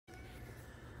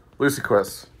Lucy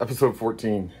Quest, episode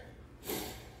 14.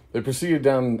 They proceeded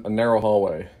down a narrow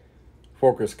hallway.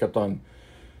 Forkus kept on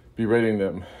berating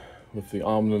them with the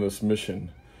ominous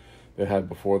mission they had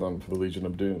before them for the Legion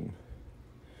of Doom.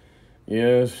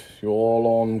 Yes, you're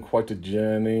all on quite a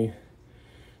journey.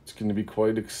 It's going to be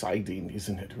quite exciting,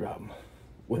 isn't it, Rum?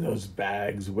 With those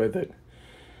bags with it.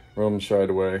 Rum shied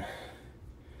away,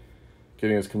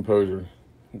 getting his composure.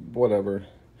 Whatever.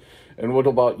 And what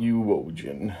about you,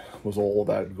 Ojin? Was all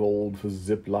that gold for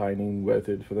ziplining worth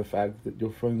it for the fact that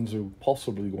your friends are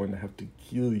possibly going to have to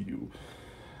kill you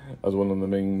as one of the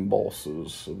main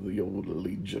bosses of the old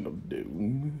Legion of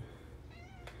Doom?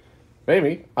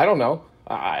 Maybe. I don't know.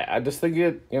 I just think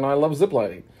I love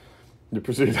ziplining. You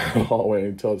proceed down the hallway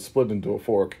until it split into a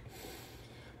fork.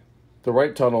 The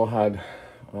right tunnel had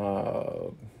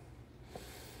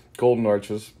golden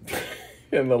arches,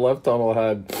 and the left tunnel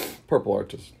had purple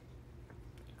arches.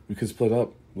 We could split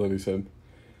up, Letty said.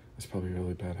 That's probably a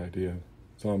really bad idea,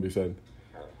 Zombie said.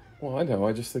 Well, I know.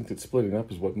 I just think that splitting up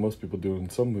is what most people do in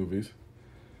some movies.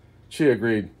 She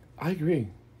agreed. I agree.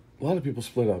 A lot of people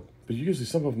split up, but usually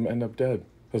some of them end up dead.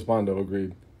 Husbando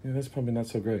agreed. Yeah, that's probably not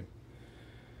so great.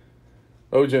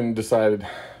 Ojin decided,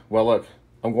 well, look,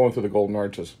 I'm going through the golden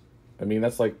arches. I mean,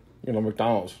 that's like,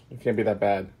 McDonald's. It can't be that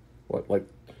bad. What, like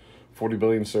 40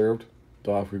 billion served?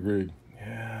 Doff agreed.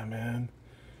 Yeah, man.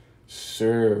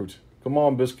 Served. Come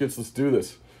on, biscuits, let's do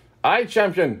this. Aye,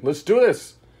 champion, let's do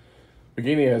this.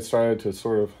 Begini had started to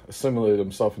sort of assimilate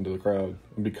himself into the crowd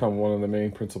and become one of the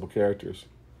main principal characters.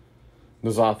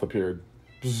 Nazoth appeared.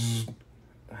 Bzz.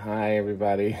 Hi,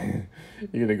 everybody.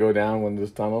 You gonna go down one of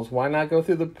those tunnels? Why not go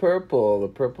through the purple? The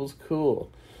purple's cool.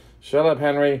 Shut up,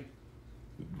 Henry,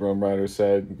 Rum Rider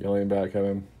said, yelling back at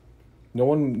him. No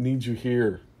one needs you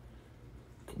here.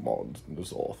 Come on,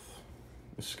 Nazoth.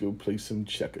 Let's go play some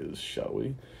checkers, shall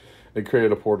we? They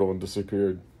created a portal and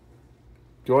disappeared.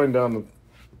 Going down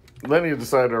Lenny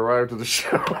decided to arrive to the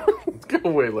show. Go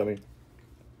away, Lenny.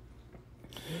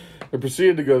 They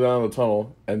proceeded to go down the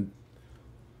tunnel and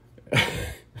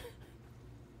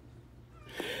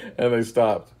they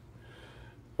stopped.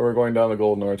 They were going down the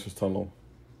Golden Arches tunnel.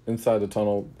 Inside the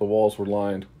tunnel, the walls were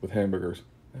lined with hamburgers.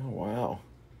 Oh, wow.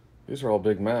 These are all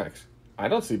Big Macs. I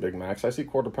don't see Big Macs. I see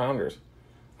quarter pounders.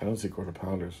 I don't see quarter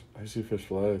pounders. I see fish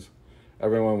fillets.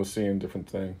 Everyone was seeing a different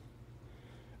thing.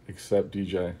 Except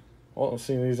DJ. Well, I'm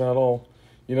seeing these at all.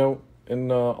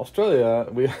 In Australia,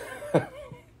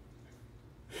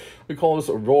 we call this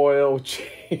a royal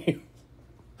cheese.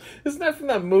 Isn't that from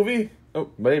that movie?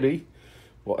 Oh, maybe.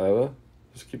 Whatever.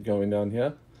 Just keep going down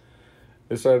here.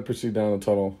 They started to proceed down the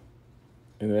tunnel.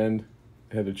 In the end,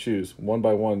 they had to choose. One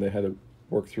by one, they had to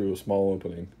work through a small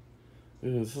opening.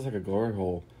 Ew, this is like a glory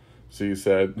hole. So you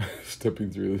said,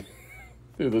 stepping through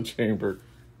the chamber.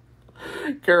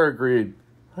 Kara agreed.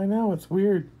 I know, it's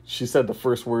weird. She said the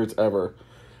first words ever.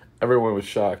 Everyone was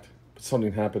shocked, but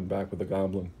something happened back with the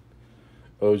goblin.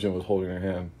 Ojin was holding her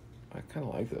hand. I kind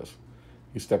of like this.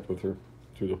 He stepped with her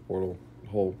through the portal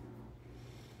hole.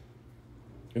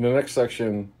 In the next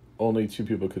section, only 2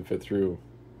 people could fit through.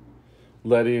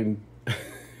 Letty and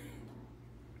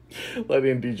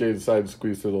DJ decided to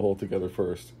squeeze through the hole together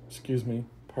first. Excuse me.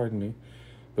 Pardon me.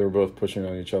 They were both pushing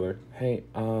on each other. Hey,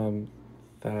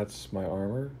 that's my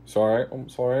armor. Sorry, I'm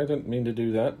sorry, I didn't mean to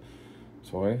do that.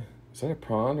 Sorry. Is that a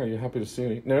prawn? Are you happy to see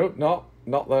me? No, not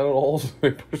that at all.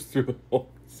 They pushed through the hole.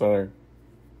 Sorry.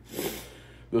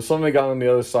 There's something got on the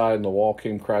other side and the wall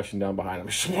came crashing down behind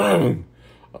them.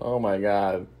 Oh my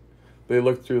god. They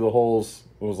looked through the holes.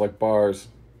 It was like bars.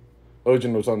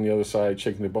 Ojin was on the other side,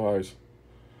 shaking the bars.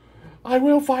 I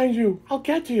will find you. I'll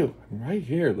get you. I'm right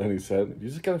here, Lenny said. You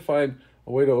just gotta find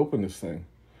a way to open this thing.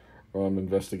 Rum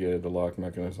investigated the lock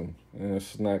mechanism.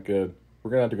 This is not good. We're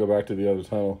gonna have to go back to the other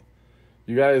tunnel.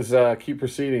 You guys keep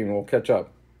proceeding and we'll catch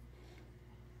up.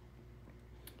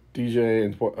 DJ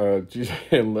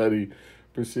and Letty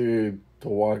proceeded to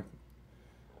walk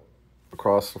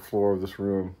across the floor of this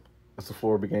room as the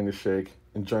floor began to shake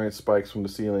and giant spikes from the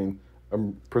ceiling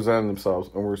presented themselves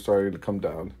and were starting to come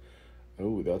down.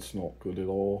 Oh, that's not good at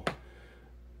all.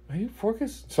 Hey,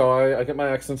 Forkus? Sorry, I get my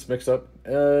accents mixed up.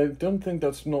 I don't think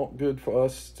that's not good for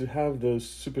us to have those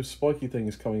super spiky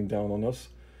things coming down on us.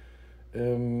 Do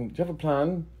you have a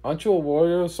plan? Aren't you a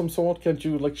warrior of some sort? Can't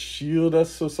you, shield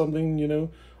us or something,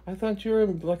 I thought you were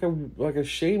like a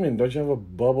shaman. Don't you have a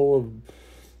bubble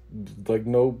of,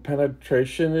 no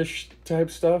penetration-ish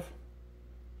type stuff?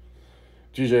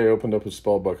 GJ opened up his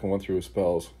spell book and went through his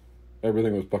spells.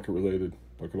 Everything was bucket-related.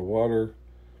 Bucket of water,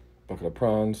 bucket of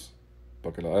prawns,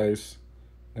 bucket of ice.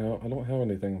 No, I don't have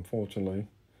anything, unfortunately.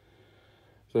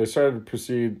 So they started to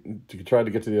proceed to try to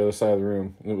get to the other side of the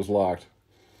room, and it was locked.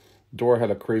 Door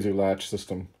had a crazy latch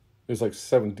system. There's like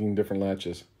 17 different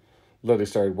latches. Letty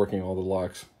started working all the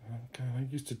locks. Oh, God, I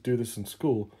used to do this in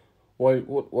school. Why?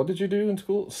 What did you do in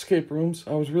school? Escape rooms.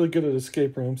 I was really good at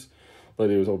escape rooms.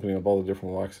 Letty was opening up all the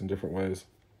different locks in different ways.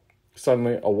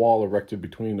 Suddenly, a wall erected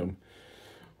between them.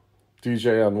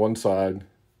 DJ on one side,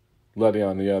 Letty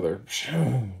on the other.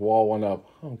 Wall went up.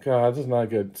 Oh, God, this is not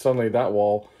good. Suddenly, that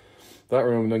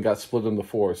room then got split into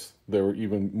fours. They were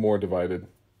even more divided.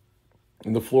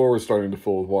 And the floor was starting to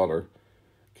fill with water.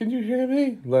 Can you hear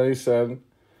me? Letty said.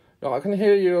 I can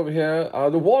hear you over here.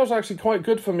 The water's actually quite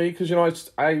good for me because,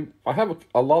 I have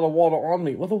a lot of water on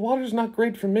me. Well, the water's not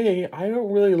great for me. I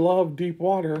don't really love deep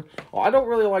water. I don't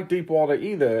really like deep water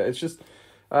either. It's just,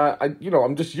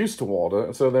 I'm just used to water.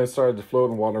 And so they started to float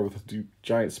in water with a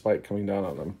giant spike coming down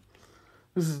on them.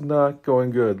 This is not going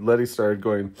good. Letty started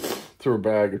going through a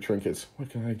bag of trinkets.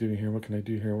 What can I do here? What can I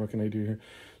do here? What can I do here?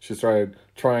 She started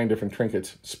trying different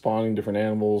trinkets, spawning different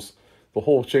animals. The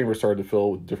whole chamber started to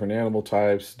fill with different animal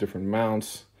types, different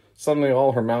mounts. Suddenly,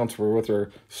 all her mounts were with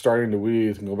her, starting to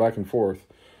wheeze and go back and forth.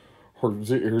 Her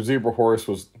zebra horse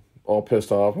was all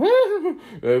pissed off. And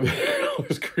all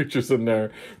these creatures in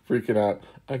there freaking out.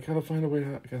 I gotta find a way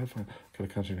out. Gotta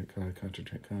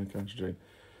concentrate.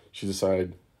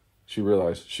 She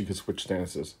realized she could switch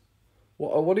stances.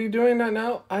 Well, what are you doing right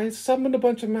now? I summoned a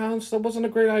bunch of mounts. That wasn't a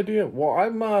great idea.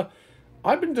 Well,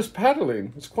 I've been just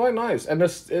paddling. It's quite nice. And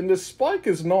this spike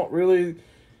is not really...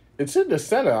 It's in the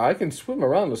center. I can swim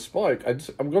around the spike.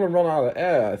 I'm going to run out of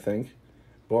air, I think.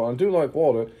 But I do like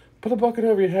water. Put a bucket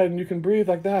over your head and you can breathe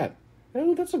like that.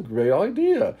 Oh, that's a great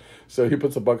idea. So he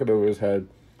puts a bucket over his head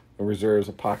and reserves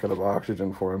a pocket of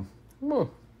oxygen for him. Oh,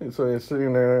 so he's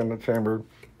sitting there in the chamber.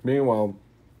 Meanwhile,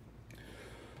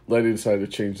 Letty decided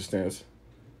to change the stance.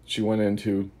 She went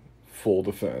into full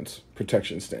defense,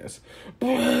 protection stance.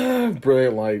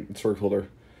 Brilliant light encircled her.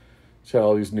 She had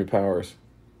all these new powers,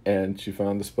 and she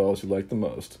found the spell she liked the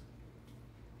most.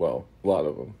 Well, a lot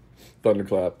of them.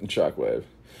 Thunderclap and Shockwave.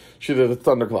 She did a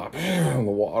thunderclap on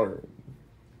the water,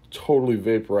 totally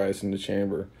vaporized in the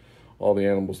chamber. All the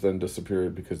animals then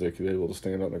disappeared because they could be able to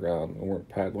stand on the ground and weren't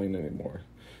paddling anymore.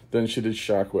 Then she did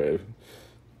Shockwave,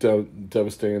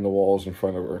 devastating the walls in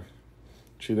front of her.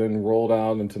 She then rolled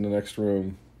out into the next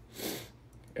room,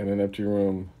 in an empty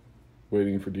room,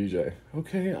 waiting for DJ.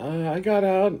 Okay, I got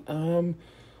out.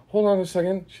 Hold on a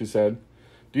second, she said.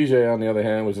 DJ, on the other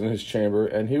hand, was in his chamber,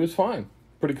 and he was fine.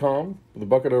 Pretty calm, with a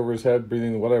bucket over his head,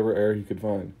 breathing whatever air he could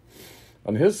find.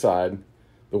 On his side,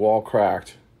 the wall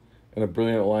cracked, and a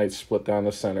brilliant light split down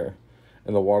the center,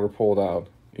 and the water pulled out.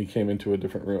 He came into a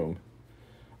different room.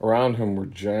 Around him were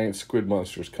giant squid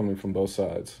monsters coming from both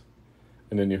sides.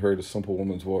 And then you heard a simple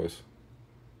woman's voice.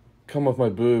 Come with my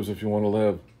boobs if you want to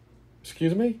live.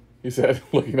 Excuse me? He said,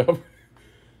 looking up.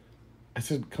 I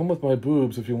said, come with my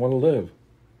boobs if you want to live.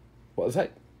 What is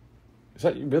that? Is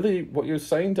that really what you're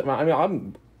saying to me? I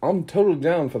mean, I'm totally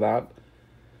down for that.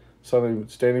 Suddenly,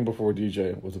 standing before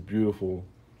DJ was a beautiful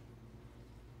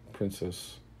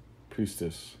priestess.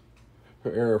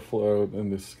 Her hair flowed in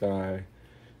the sky.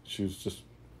 She was just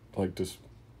like this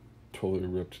totally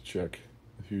ripped chick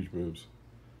with huge boobs.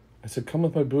 I said, come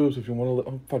with my boobs if you want to live.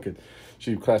 Oh, fuck it.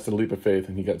 She cast a leap of faith,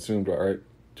 and he got zoomed right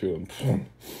to him.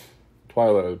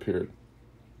 Twyla appeared.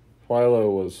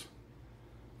 Twyla was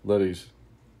Letty's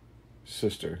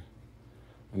sister.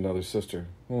 Another sister.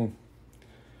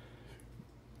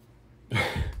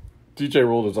 DJ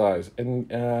rolled his eyes.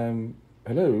 And,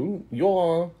 hello,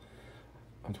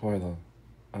 I'm Twyla.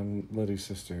 I'm Letty's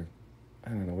sister. I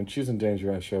don't know. When she's in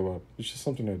danger, I show up. It's just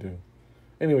something I do.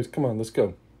 Anyways, come on, let's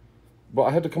go. But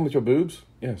I had to come with your boobs?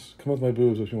 Yes, come with my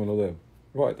boobs if you want to live.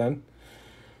 Right then.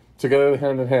 Together,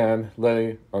 hand in hand,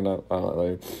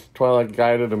 Twyla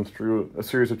guided him through a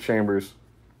series of chambers.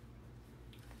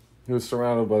 He was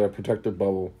surrounded by a protective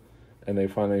bubble, and they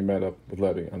finally met up with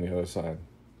Letty on the other side.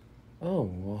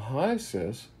 Oh, well, hi,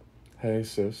 sis. Hey,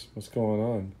 sis, what's going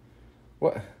on?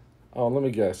 What? Oh, let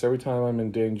me guess. Every time I'm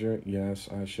in danger, yes,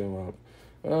 I show up.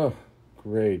 Oh,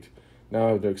 great. Now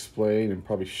I have to explain and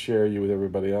probably share you with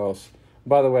everybody else.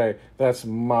 By the way, that's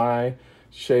my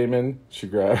shaman. She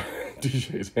grabbed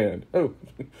DJ's hand. Oh,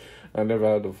 I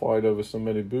never had to fight over so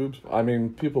many boobs. I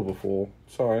mean, people before.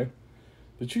 Sorry.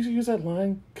 Did you use that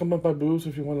line? Come up my boobs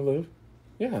if you want to live?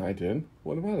 Yeah, I did.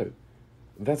 What about it?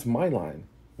 That's my line.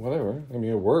 Whatever. I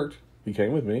mean, it worked. He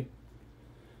came with me.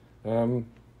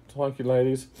 Thank you,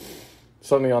 ladies.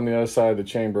 Suddenly on the other side of the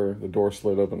chamber, the door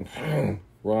slid open.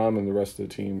 Ron and the rest of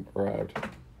the team arrived.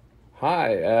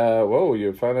 Hi, whoa,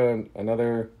 you found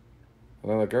another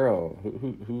girl.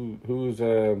 Who's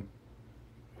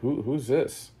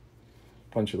this?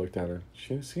 Punchy looked at her.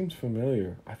 She seems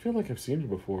familiar. I feel like I've seen her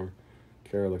before.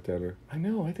 Kara looked at her. I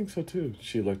know, I think so too.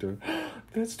 She looked at her.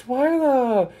 That's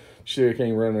Twyla! She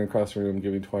came running across the room,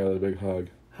 giving Twyla a big hug.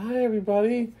 Hi,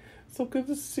 everybody. So good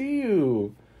to see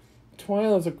you.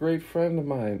 Twyla's a great friend of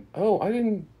mine. Oh, I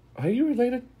didn't... Are you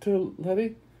related to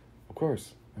Letty? Of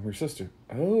course. I'm her sister.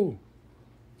 Oh.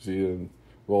 Zia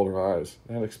rolled her eyes.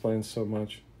 That explains so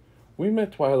much. We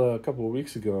met Twyla a couple of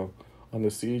weeks ago on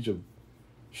the siege of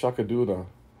Shakadura.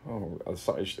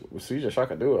 Siege of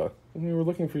Shakadura. And we were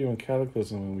looking for you in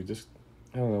Cataclysm,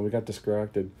 and we got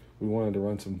distracted. We wanted to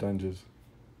run some dungeons.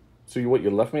 So you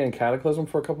left me in Cataclysm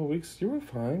for a couple of weeks? You were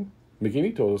fine.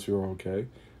 McGinney told us you were okay.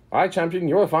 All right, champion,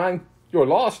 you were fine. You were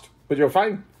lost, but you're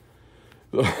fine.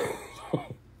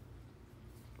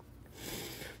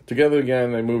 Together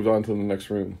again, they moved on to the next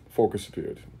room. Focus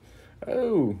appeared.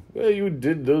 Oh, well, you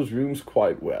did those rooms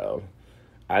quite well.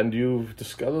 And you've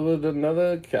discovered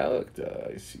another character,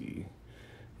 I see.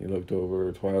 He looked over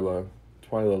at Twyla.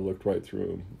 Twyla looked right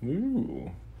through him.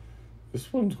 Ooh,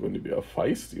 this one's going to be a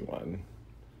feisty one.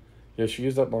 Yeah, she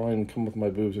used that line, come with my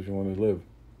boobs if you want to live.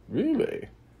 Really?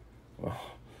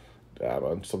 Oh,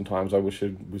 damn, sometimes I wish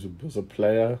it was a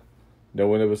player. No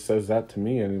one ever says that to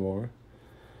me anymore.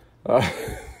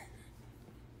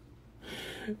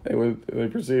 They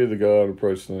proceeded to go and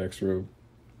approach the next room.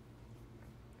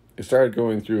 They started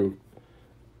going through.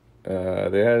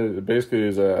 They had basically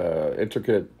a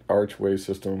intricate archway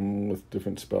system with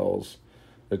different spells.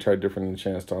 They tried different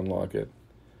enchants to unlock it.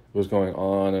 It was going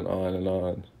on and on and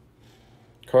on.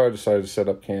 Kara decided to set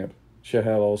up camp. She had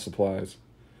all the supplies.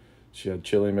 She had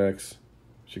chili mix.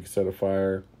 She could set a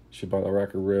fire. She bought a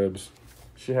rack of ribs.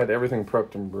 She had everything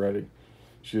prepped and ready.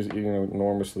 She was eating an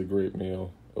enormously great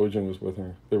meal. Ojin was with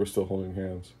her. They were still holding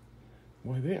hands.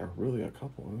 Boy, they are really a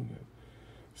couple, isn't it?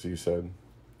 Z said.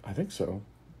 I think so,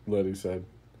 Letty said.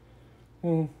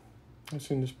 I've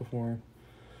seen this before.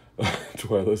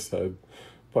 Twyla said.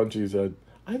 Punchy said,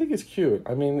 I think it's cute.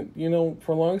 I mean,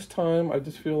 for the longest time, I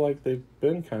just feel like they've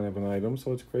been kind of an item,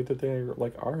 so it's great that they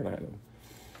are an item.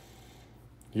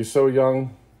 You're so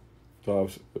young,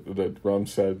 that Rum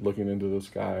said, looking into the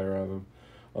sky around him.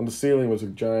 On the ceiling was a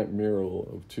giant mural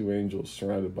of two angels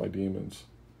surrounded by demons.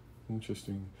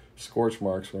 Interesting. Scorch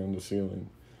marks were in the ceiling.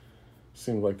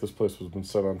 Seemed like this place was been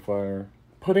set on fire.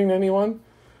 Pudding, anyone?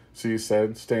 Z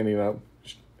said, standing up,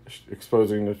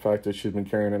 exposing the fact that she'd been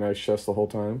carrying a nice chest the whole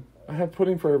time. I have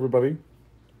pudding for everybody.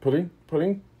 Pudding?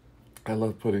 Pudding? I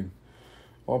love pudding.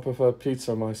 I prefer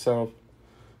pizza myself,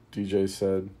 DJ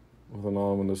said, with an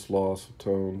ominous loss of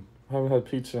tone. I haven't had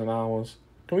pizza in hours.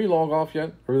 Can we log off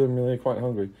yet? I'm really quite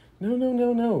hungry.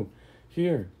 No.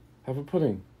 Here, have a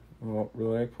pudding. I don't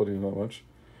really like pudding that much.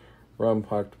 Rum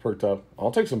perked up.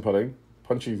 I'll take some pudding.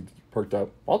 Punchy perked up.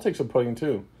 I'll take some pudding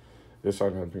too. They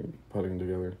started having pudding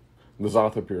together. The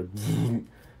Zoth appeared.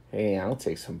 Hey, I'll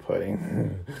take some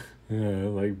pudding. Yeah, I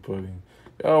like pudding.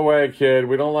 Go away, kid.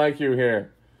 We don't like you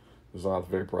here. The Zoth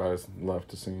vaporized and left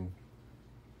the scene.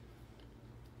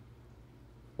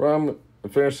 Rum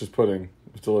finished his pudding.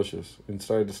 It was delicious, and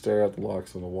started to stare at the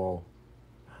locks on the wall.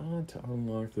 How to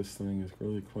unlock this thing is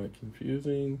really quite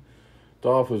confusing.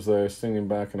 Dolph was there, sitting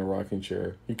back in a rocking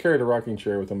chair. He carried a rocking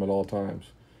chair with him at all times.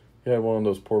 He had one of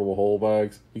those portable hole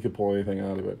bags. He could pull anything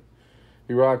out of it.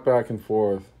 He rocked back and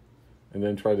forth, and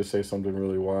then tried to say something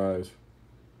really wise.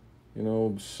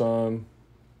 Son,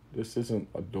 this isn't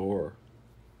a door.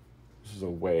 This is a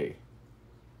way.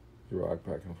 He rocked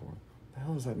back and forth. What the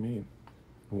hell does that mean?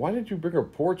 Why did you bring a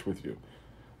porch with you?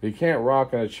 You can't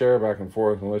rock in a chair back and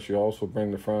forth unless you also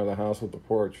bring the front of the house with the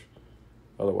porch.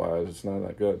 Otherwise, it's not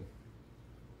that good.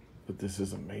 But this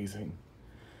is amazing.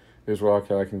 He was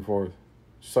rocking back and forth.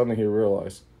 Suddenly he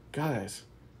realized, guys,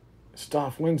 it's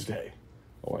Doff Wednesday.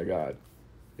 Oh my God.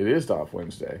 It is Doff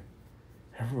Wednesday.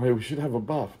 Everybody, we should have a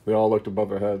buff. They all looked above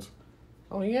their heads.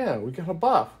 Oh yeah, we got a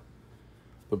buff.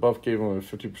 The buff gave them a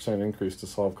 50% increase to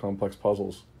solve complex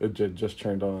puzzles. It had just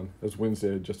turned on, as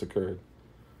Wednesday had just occurred.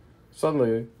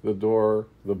 Suddenly, the door,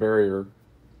 the barrier,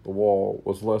 the wall,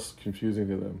 was less confusing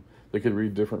to them. They could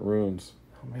read different runes.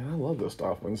 Oh man, I love this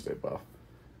Doff Wednesday buff.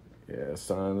 Yeah,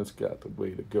 son, it's got the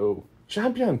way to go.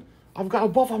 Champion, I've got a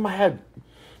buff on my head.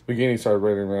 McGinney started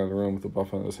running around the room with the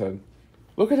buff on his head.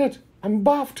 Look at it, I'm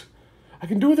buffed. I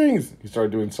can do things. He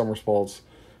started doing somersaults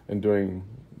and doing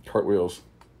cartwheels.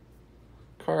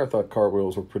 Kara thought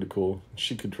cartwheels were pretty cool.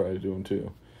 She could try to do them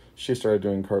too. She started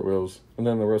doing cartwheels, and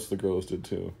then the rest of the girls did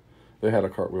too. They had a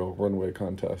cartwheel runway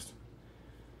contest.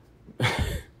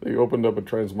 They opened up a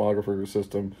transmographer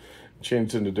system,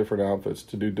 changed into different outfits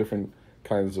to do different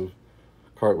kinds of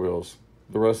cartwheels.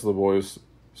 The rest of the boys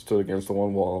stood against the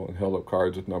one wall and held up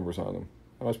cards with numbers on them.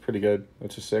 That was pretty good.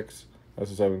 That's a 6.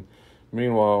 That's a 7.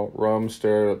 Meanwhile, Rum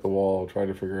stared at the wall, trying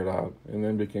to figure it out, and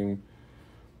then became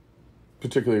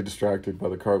particularly distracted by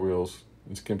the cartwheels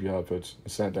and skimpy outfits,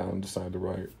 and sat down and decided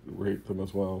to rate them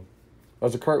as well.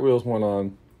 As the cartwheels went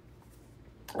on,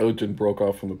 Ojin broke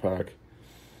off from the pack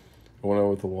and went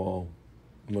over to the wall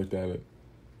and looked at it.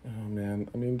 Oh, man.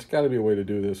 I mean, there's got to be a way to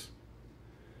do this.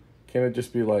 Can't it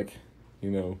just be like,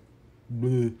 bleh.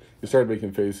 He started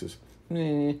making faces.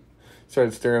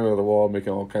 Started staring at the wall,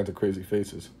 making all kinds of crazy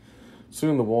faces.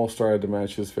 Soon the wall started to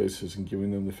match his faces and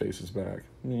giving them the faces back.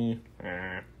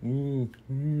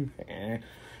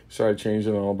 Started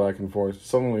changing it all back and forth.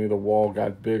 Suddenly the wall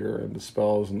got bigger and the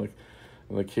spells and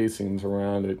the casings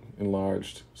around it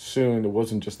enlarged. Soon it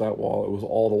wasn't just that wall, it was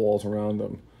all the walls around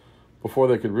them. Before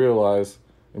they could realize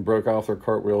and broke off their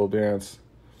cartwheel dance,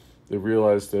 they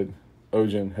realized that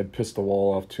Ojin had pissed the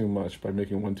wall off too much by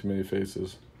making one too many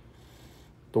faces.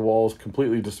 The walls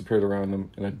completely disappeared around them,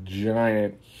 and a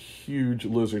giant, huge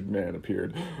lizard man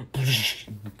appeared.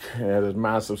 Had his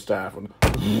massive staff on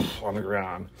the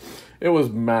ground. It was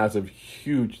massive,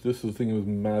 huge. This thing was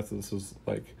massive.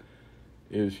 It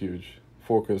is huge.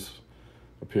 Forcus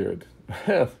appeared.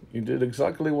 You did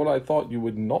exactly what I thought you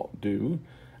would not do,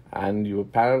 and you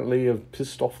apparently have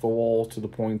pissed off the wall to the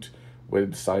point where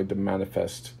it decided to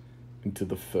manifest into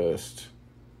the first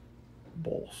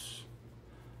boss.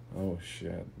 Oh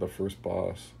shit, the first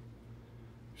boss.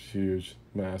 Huge,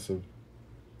 massive.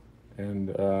 And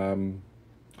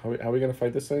how are we gonna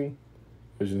fight this thing?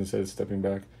 Vision said, stepping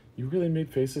back. You really made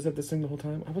faces at this thing the whole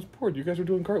time? I was bored. You guys were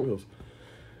doing cartwheels.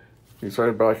 He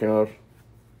started backing off.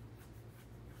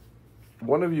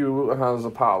 One of you has a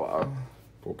power,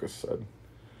 Forcus said,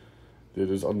 that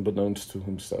is unbeknownst to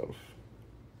himself.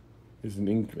 He's an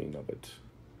inkling of it.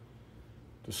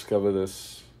 Discover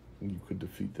this, and you could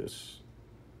defeat this.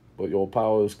 But your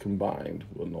powers combined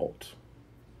will not.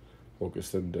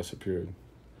 Forcus then disappeared.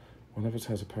 One of us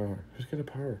has a power. Who's got a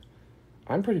power?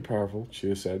 I'm pretty powerful,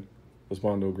 Chia said.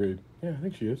 Osmondo agreed. Yeah, I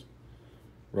think she is.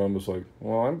 Ron was like,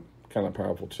 well, I'm kind of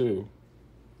powerful too.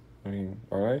 I mean,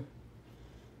 alright?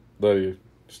 Lydia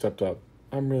stepped up.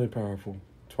 I'm really powerful.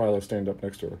 Twilight stand up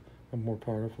next to her. I'm more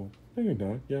powerful. No, you're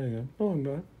not. Yeah, I am. No, I'm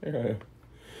not. Here I am.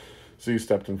 Z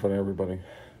stepped in front of everybody.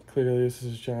 Clearly, this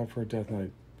is his job for a death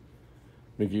knight.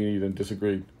 McGeady then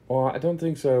disagreed. Well, I don't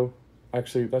think so.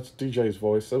 Actually, that's DJ's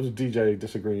voice. That was DJ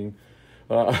disagreeing.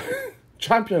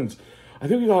 Champions, I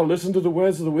think we gotta listen to the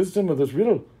words of the wisdom of this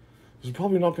riddle. This is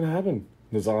probably not gonna happen.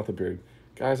 Nazath appeared.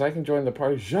 Guys, I can join the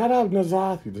party. Shut up,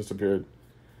 Nazath! He disappeared.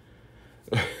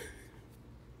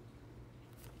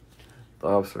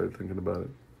 Bob started thinking about it.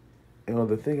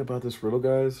 The thing about this riddle,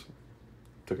 guys,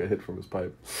 took a hit from his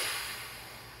pipe.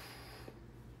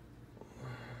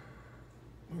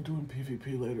 We're doing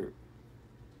PvP later.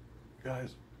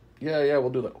 Guys. Yeah, we'll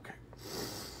do that. Okay.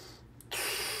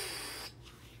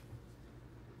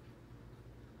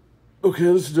 Okay,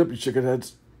 listen up, you chicken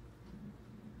heads.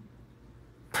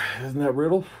 Isn't that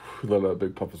riddle? He let out a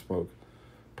big puff of smoke.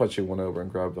 Punchy went over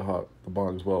and grabbed the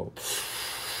bong as well.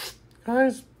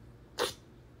 Guys.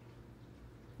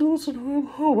 Listen to him.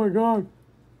 Oh my god.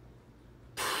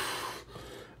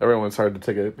 Everyone started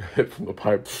to take a hit from the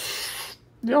pipe.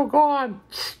 Yo, go on.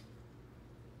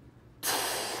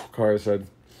 Kara said.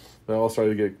 They all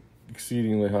started to get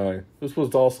exceedingly high. This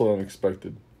was also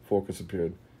unexpected. Forcus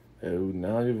appeared. Oh,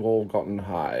 now you've all gotten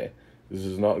high. This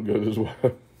is not good as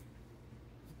well.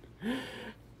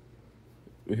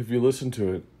 If you listen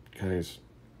to it, guys,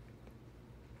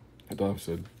 Dom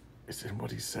said, it's in what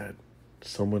he said.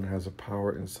 Someone has a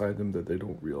power inside them that they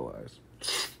don't realize.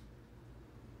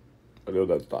 I know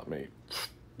that's not me.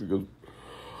 Because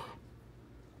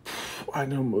I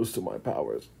know most of my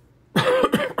powers.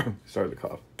 Sorry to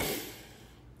cough.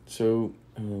 So,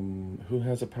 who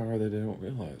has a power that they don't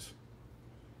realize?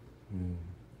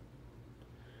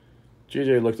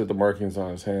 JJ looked at the markings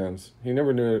on his hands. He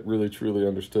never really truly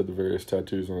understood the various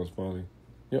tattoos on his body.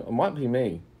 It might be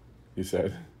me, he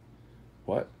said.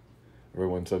 What?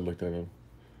 Everyone said, looked at him.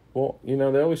 Well,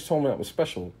 they always told me that was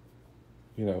special.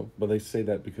 But they say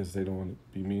that because they don't want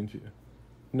to be mean to you.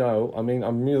 No, I mean,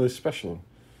 I'm really special.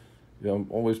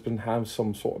 I've always have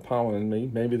some sort of power in me.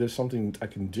 Maybe there's something I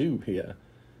can do here.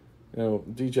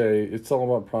 DJ, it's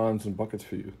all about prawns and buckets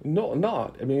for you. No,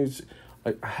 not. I mean,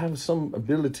 I have some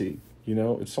ability.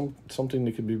 It's something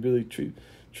that could be really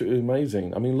truly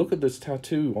amazing. I mean, look at this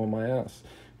tattoo on my ass.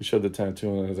 He showed the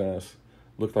tattoo on his ass.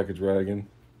 Looked like a dragon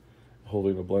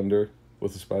holding a blender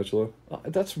with a spatula.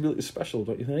 That's really special,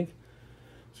 don't you think?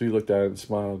 So he looked at it and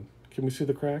smiled. Can we see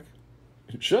the crack?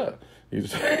 Sure. He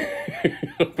just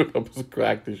opened up his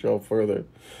crack to show further.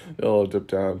 It all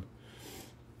dipped down.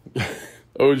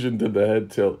 Ojin did the head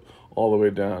tilt all the way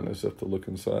down as if to look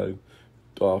inside.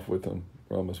 Off with him.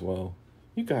 Rum as well.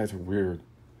 You guys are weird.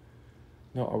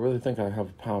 No, I really think I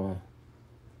have power.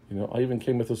 You know, I even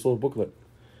came with this little booklet.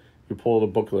 He pulled a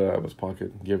booklet out of his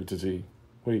pocket and gave it to Z.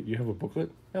 Wait, you have a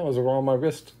booklet? Yeah, it was around my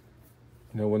wrist.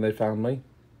 You know, when they found me?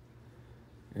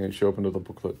 And she opened up the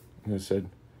booklet and it said,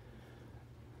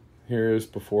 "Here is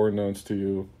before announced to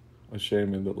you a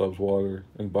shaman that loves water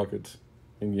and buckets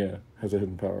and yeah, has a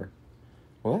hidden power."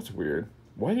 Well, that's weird.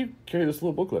 Why do you carry this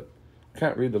little booklet? I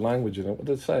can't read the language in it. What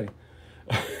did it say?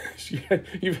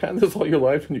 You've had this all your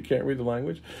life and you can't read the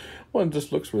language? Well, it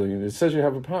just looks really... It says you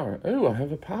have a power. Oh, I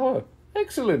have a power.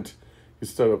 Excellent. He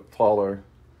stood up taller,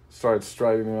 started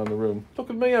striding around the room. "Look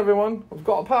at me, everyone. I've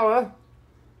got a power.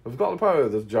 I've got the power."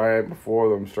 This giant before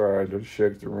them started to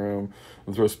shake the room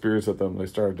and throw spears at them. They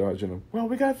started dodging them. "Well,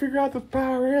 we got to figure out what the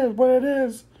power is, what it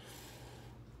is."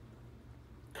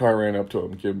 Kai ran up to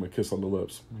him and gave him a kiss on the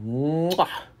lips. Mwah!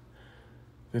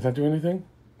 Did that do anything?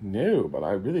 No, but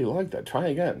I really like that. Try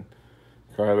again.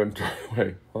 Kai then turned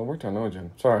away. "Well, it worked on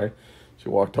Ojin. Sorry." She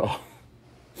walked off.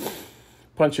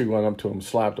 Punchy went up to him,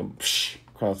 slapped him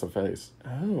across the face.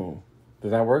 "Oh,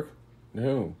 did that work?"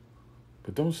 "No,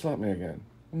 but don't slap me again."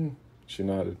 She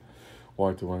nodded,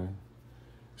 walked away.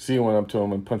 C went up to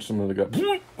him and punched him in the gut.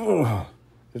 "Did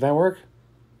that work?"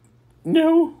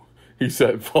 "No," he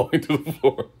said, falling to the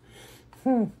floor.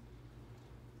 "Can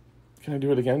I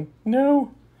do it again?"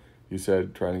 "No," he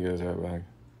said, trying to get his head back.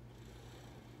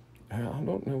 "I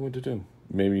don't know what to do."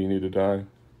 "Maybe you need to die,"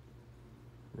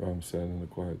 Ram said in a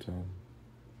quiet tone.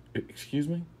 "Excuse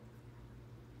me?"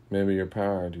 "Maybe your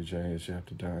power, DJ, is you have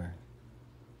to die."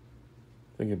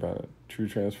 Think about it. True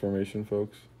transformation,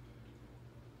 folks,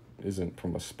 isn't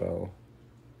from a spell.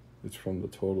 It's from the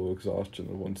total exhaustion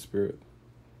of one's spirit.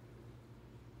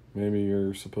 Maybe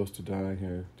you're supposed to die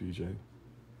here, DJ.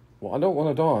 Well, I don't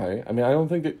want to die. I mean, I don't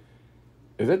think it...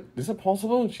 Is it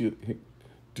possible?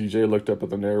 DJ looked up at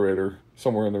the narrator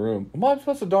somewhere in the room. "Am I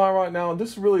supposed to die right now?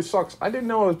 This really sucks. I didn't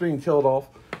know I was being killed off."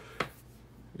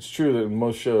 It's true that in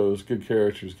most shows, good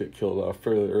characters get killed off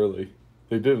fairly early.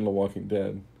 They did in The Walking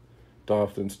Dead.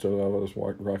 Dolph then stood up at his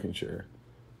rocking chair.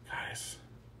 Guys,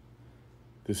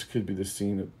 this could be the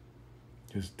scene of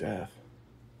his death.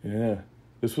 Yeah,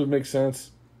 this would make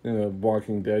sense in a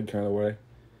Walking Dead kind of way.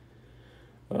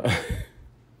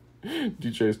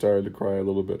 DJ started to cry a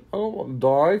little bit. "I don't want to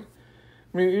die.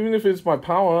 I mean, even if it's my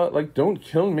power, like, don't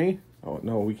kill me." "Oh,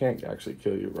 no, we can't actually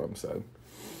kill you," Rum said.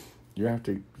 "You have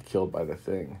to be killed by the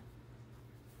thing."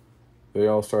 They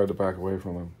all started to back away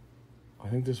from him. "I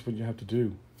think this is what you have to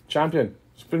do. Champion,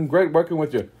 it's been great working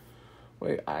with you."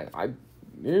 "Wait, I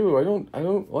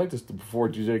don't like this." Before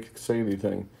DJ could say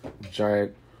anything, the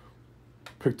giant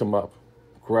picked him up,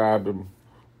 grabbed him,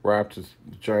 wrapped his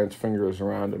giant's fingers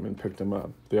around him and picked him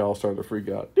up. They all started to freak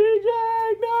out.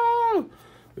 "DJ, no!"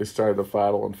 They started to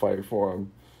battle and fight for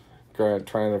him. Grant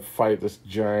trying to fight this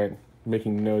giant,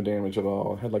 making no damage at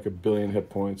all. It had like 1 billion hit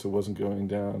points. It wasn't going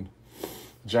down.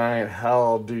 Giant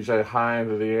held DJ high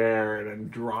into the air and then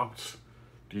dropped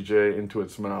DJ into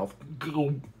its mouth.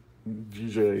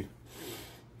 DJ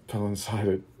fell inside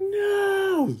it.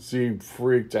 "No!" Z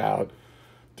freaked out,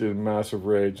 did massive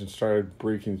rage, and started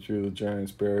breaking through the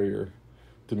giant's barrier,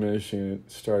 diminishing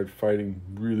it, started fighting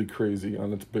really crazy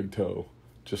on its big toe,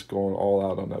 just going all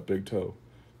out on that big toe.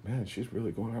 Man, she's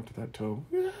really going after that toe.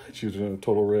 Yeah. She was in a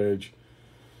total rage.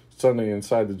 Suddenly,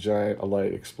 inside the giant, a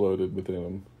light exploded within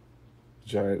him. The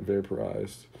giant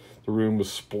vaporized. The room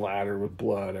was splattered with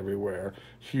blood everywhere.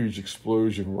 Huge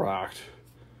explosion rocked.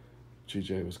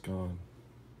 GJ was gone.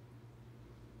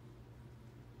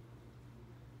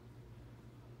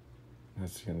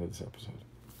 That's the end of this episode.